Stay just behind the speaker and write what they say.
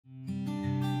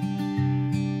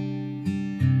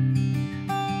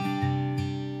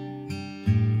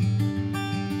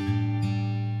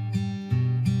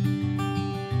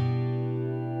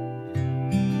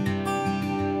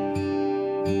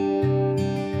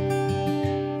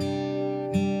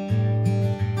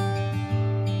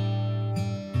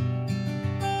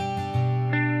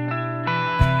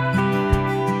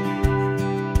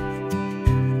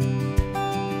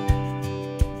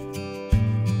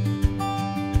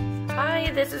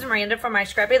Hi, this is Miranda from My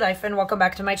Scrappy Life and welcome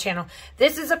back to my channel.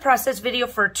 This is a process video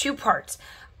for 2 parts.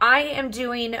 I am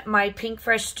doing my Pink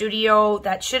Fresh Studio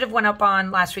that should have went up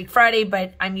on last week Friday,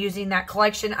 but I'm using that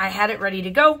collection. I had it ready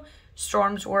to go.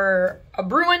 Storms were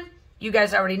a-brewing. You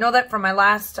guys already know that from my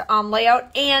last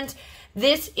layout. And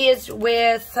this is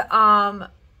with Off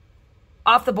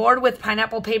the Board with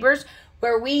Pineapple Papers,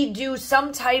 where we do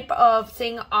some type of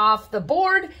thing off the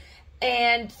board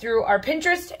and through our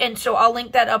Pinterest, and so I'll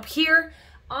link that up here.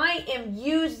 I am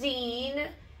using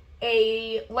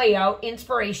a layout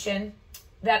inspiration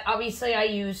that obviously I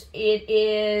use. It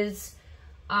is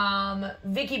one of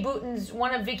Vicky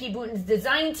Bouton's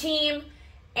design team,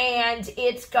 and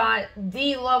it's got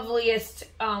the loveliest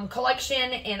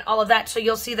collection and all of that, so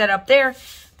you'll see that up there.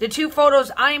 The 2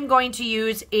 photos I am going to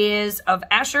use is of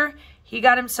Asher. He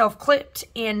got himself clipped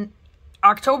in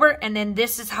October, and then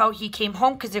this is how he came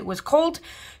home because it was cold.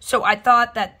 So I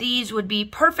thought that these would be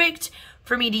perfect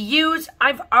for me to use.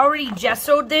 I've already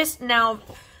gessoed this. Now,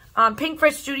 Pink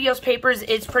Fresh Studios papers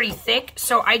is pretty thick,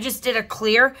 so I just did a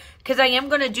clear because I am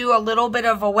going to do a little bit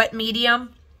of a wet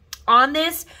medium on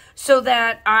this so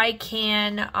that I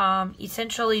can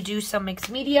essentially do some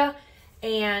mixed media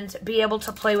and be able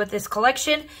to play with this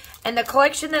collection. And the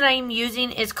collection that I am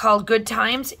using is called Good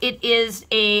Times. It is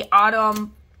a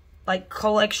autumn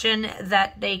collection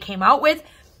that they came out with,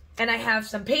 and I have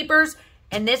some papers,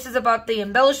 and this is about the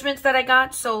embellishments that I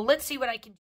got. So let's see what I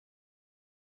can do.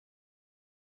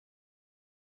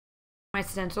 My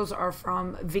stencils are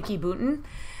from Vicky Bouton.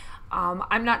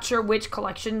 I'm not sure which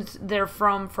collections they're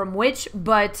from which,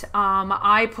 but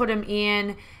I put them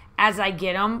in as I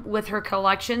get them with her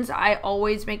collections. I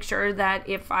always make sure that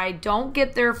if I don't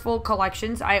get their full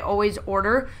collections, I always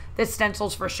order the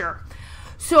stencils for sure.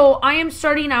 So I am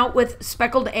starting out with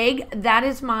Speckled Egg. That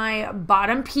is my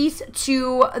bottom piece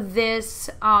to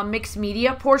this mixed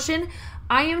media portion.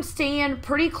 I am staying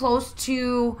pretty close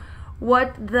to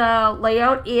what the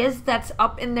layout is that's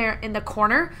up in there in the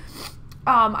corner.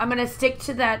 I'm going to stick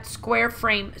to that square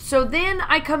frame. So then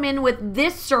I come in with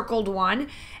this circled one,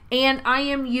 and I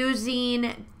am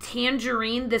using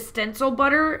Tangerine, the stencil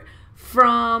butter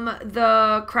from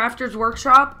the Crafters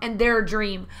Workshop, and their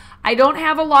Dream. I don't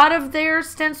have a lot of their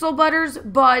stencil butters,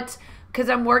 but because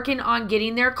I'm working on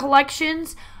getting their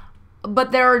collections,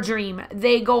 but they're a dream.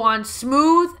 They go on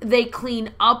smooth, they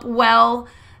clean up well,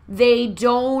 they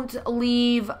don't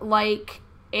leave like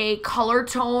a color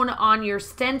tone on your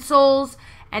stencils,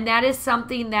 and that is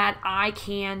something that I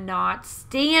cannot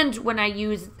stand when I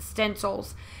use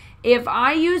stencils. If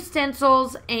I use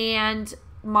stencils and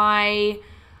my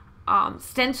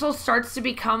stencil starts to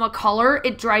become a color,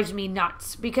 it drives me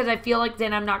nuts because I feel like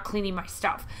then I'm not cleaning my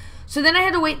stuff. So then I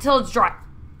had to wait till it's dry.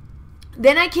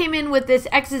 Then I came in with this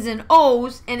X's and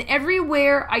O's, and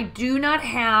everywhere I do not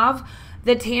have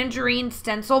the Tangerine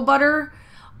stencil butter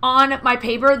on my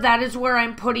paper, that is where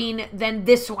I'm putting then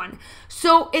this one.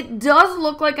 So it does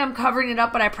look like I'm covering it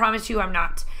up, but I promise you I'm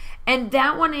not. And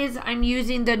that one is, I'm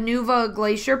using the Nuva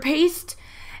Glacier paste,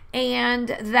 and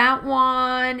that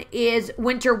one is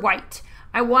Winter White.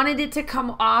 I wanted it to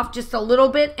come off just a little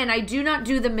bit, and I do not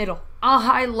do the middle.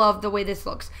 I love the way this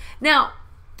looks. Now,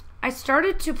 I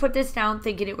started to put this down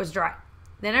thinking it was dry.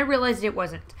 Then I realized it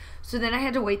wasn't. So then I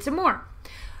had to wait some more.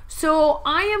 So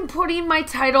I am putting my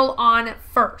title on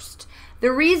first.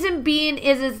 The reason being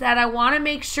is that I want to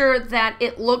make sure that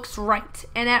it looks right.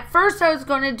 And at first I was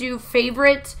going to do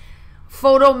favorite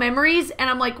photo memories, and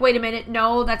I'm like, wait a minute,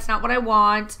 no, that's not what I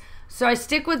want. So I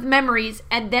stick with memories,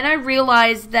 and then I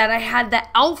realized that I had the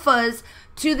alphas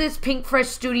to this Pink Fresh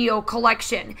Studio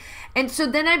collection. And so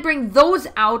then I bring those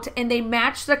out, and they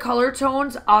match the color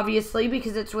tones, obviously,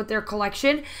 because it's with their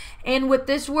collection. And with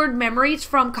this word memories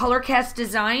from Colorcast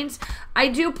Designs, I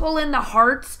do pull in the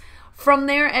hearts from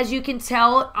there, as you can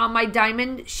tell on my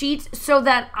diamond sheets, so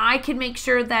that I can make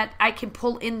sure that I can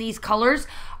pull in these colors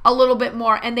a little bit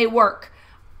more, and they work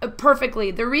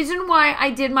perfectly. The reason why I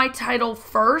did my title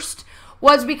first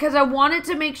was because I wanted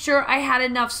to make sure I had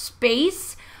enough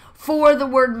space for the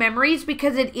word memories,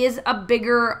 because it is a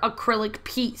bigger acrylic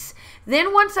piece.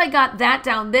 Then once I got that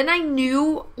down, then I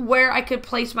knew where I could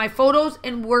place my photos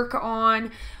and work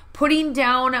on putting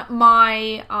down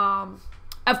my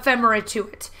ephemera to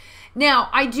it. Now,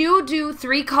 I do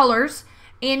 3 colors,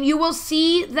 and you will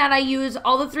see that I use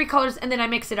all the 3 colors and then I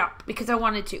mix it up because I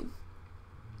wanted to.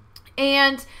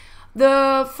 And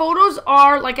the photos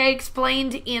are, like I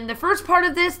explained in the first part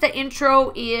of this, the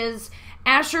intro is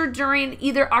Asher during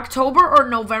either October or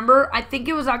November. I think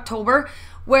it was October,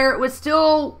 where it was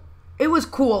still, it was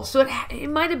cool. So it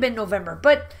might have been November,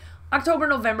 but October,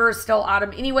 November is still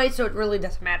autumn anyway, so it really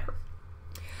doesn't matter.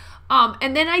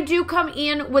 And then I do come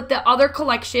in with the other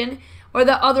collection, or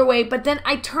the other way, but then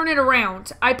I turn it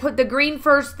around. I put the green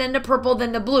first, then the purple,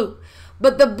 then the blue.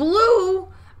 But the blue,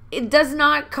 it does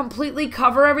not completely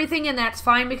cover everything, and that's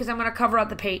fine because I'm going to cover out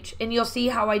the page, and you'll see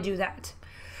how I do that.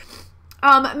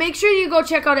 Make sure you go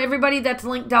check out everybody that's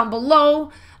linked down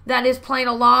below that is playing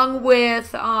along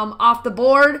with Off the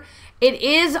Board. It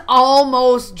is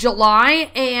almost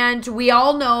July, and we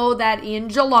all know that in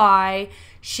July,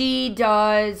 she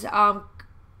does,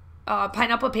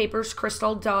 Pineapple Papers,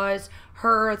 Crystal does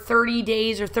her 30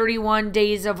 days or 31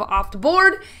 days of Off the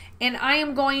Board, and I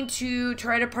am going to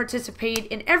try to participate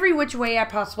in every which way I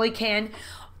possibly can,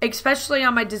 especially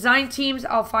on my design teams.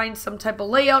 I'll find some type of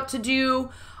layout to do,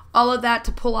 all of that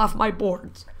to pull off my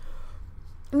boards.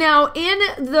 Now, in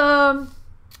the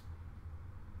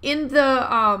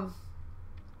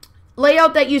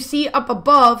layout that you see up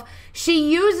above,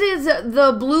 she uses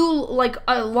the blue like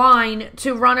a line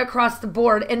to run across the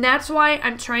board, and that's why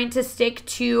I'm trying to stick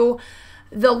to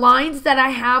the lines that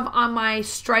I have on my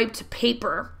striped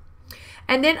paper.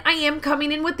 And then I am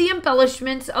coming in with the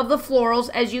embellishments of the florals,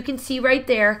 as you can see right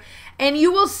there, and you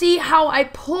will see how I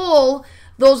pull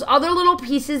those other little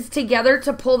pieces together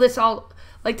to pull this all,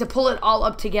 like to pull it all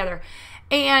up together.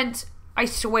 And I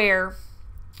swear,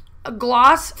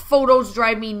 gloss photos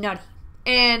drive me nutty.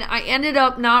 And I ended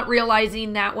up not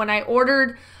realizing that when I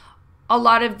ordered a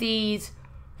lot of these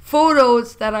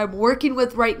photos that I'm working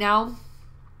with right now,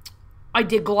 I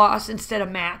did gloss instead of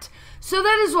matte. So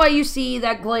that is why you see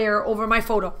that glare over my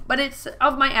photo. But it's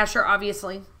of my Asher,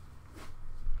 obviously.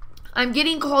 I'm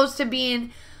getting close to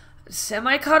being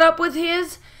semi-caught up with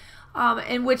his,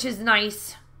 and which is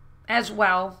nice as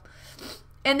well.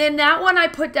 And then that one I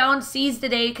put down seize the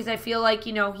day because I feel like,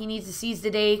 you know, he needs to seize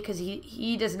the day because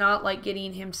he does not like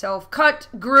getting himself cut,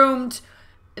 groomed,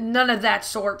 none of that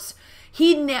sorts.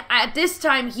 At this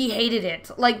time, he hated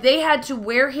it. Like, they had to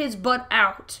wear his butt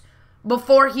out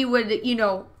before he would, you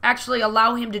know, actually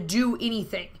allow him to do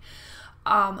anything.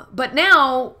 But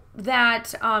now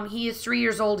that he is 3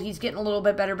 years old, he's getting a little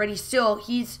bit better, but he's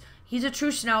a true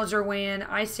schnauzer. When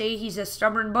I say he's a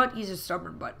stubborn butt, he's a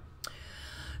stubborn butt.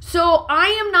 So I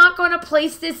am not going to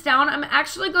place this down. I'm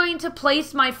actually going to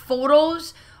place my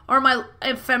photos or my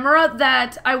ephemera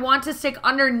that I want to stick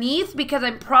underneath because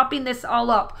I'm propping this all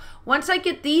up. Once I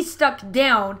get these stuck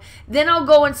down, then I'll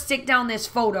go and stick down this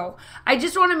photo. I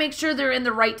just want to make sure they're in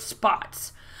the right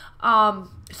spots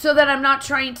so that I'm not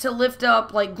trying to lift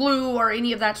up like glue or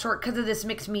any of that sort because of this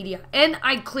mixed media. And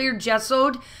I clear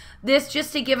gessoed this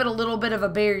just to give it a little bit of a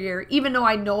barrier, even though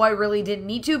I know I really didn't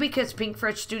need to because Pink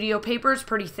Fresh Studio paper is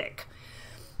pretty thick.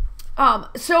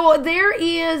 So there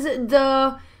is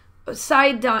the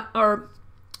side done, or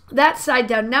that side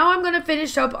done. Now I'm going to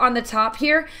finish up on the top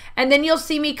here, and then you'll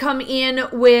see me come in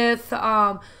with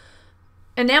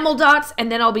enamel dots,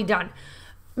 and then I'll be done.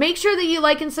 Make sure that you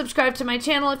like and subscribe to my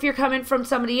channel. If you're coming from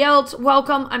somebody else,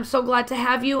 welcome. I'm so glad to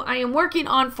have you. I am working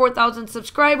on 4,000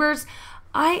 subscribers.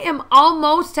 I am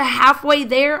almost to halfway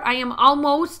there. I am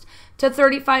almost to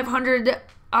 3,500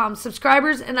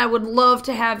 subscribers, and I would love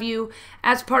to have you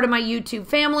as part of my YouTube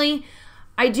family.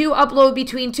 I do upload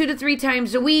between 2 to 3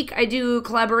 times a week. I do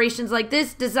collaborations like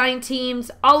this, design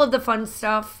teams, all of the fun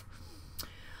stuff.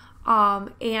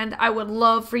 And I would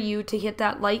love for you to hit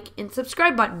that like and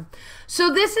subscribe button.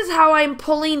 So this is how I'm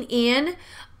pulling in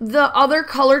the other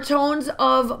color tones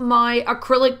of my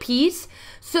acrylic piece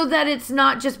so that it's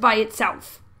not just by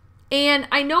itself. And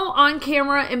I know on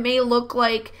camera it may look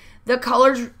like the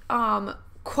colors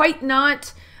quite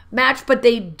not match, but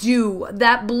they do.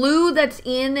 That blue that's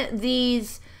in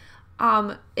these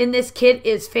in this kit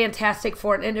is fantastic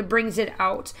for it, and it brings it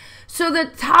out. So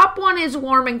the top one is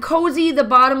warm and cozy, the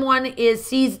bottom one is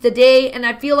seize the day, and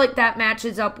I feel like that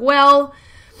matches up well.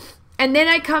 And then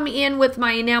I come in with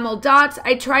my enamel dots.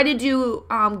 I try to do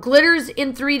glitters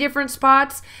in 3 different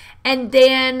spots, and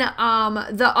then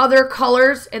the other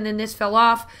colors, and then this fell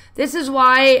off. This is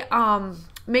why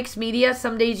mixed media,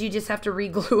 some days you just have to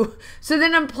re-glue. So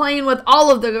then I'm playing with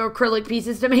all of the acrylic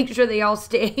pieces to make sure they all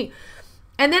stay.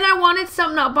 And then I wanted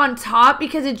something up on top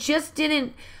because it just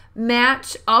didn't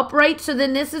match up right. So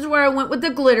then this is where I went with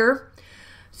the glitter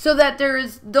so that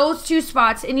there's those 2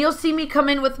 spots. And you'll see me come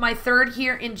in with my third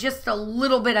here in just a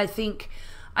little bit, I think.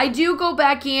 I do go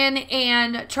back in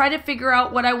and try to figure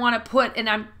out what I want to put, and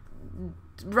I'm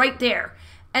right there.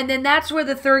 And then that's where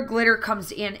the third glitter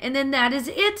comes in. And then that is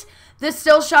it. The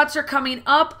still shots are coming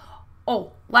up.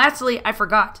 Oh, lastly, I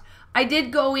forgot. I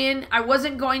did go in. I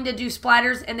wasn't going to do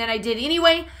splatters, and then I did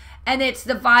anyway. and it's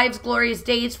the Vibes Glorious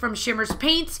Days from Shimmer's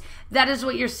Paints. That is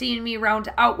what you're seeing me round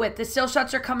out with. The sale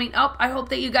shots are coming up. I hope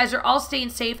that you guys are all staying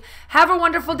safe. Have a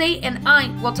wonderful day, and I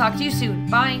will talk to you soon.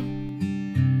 Bye.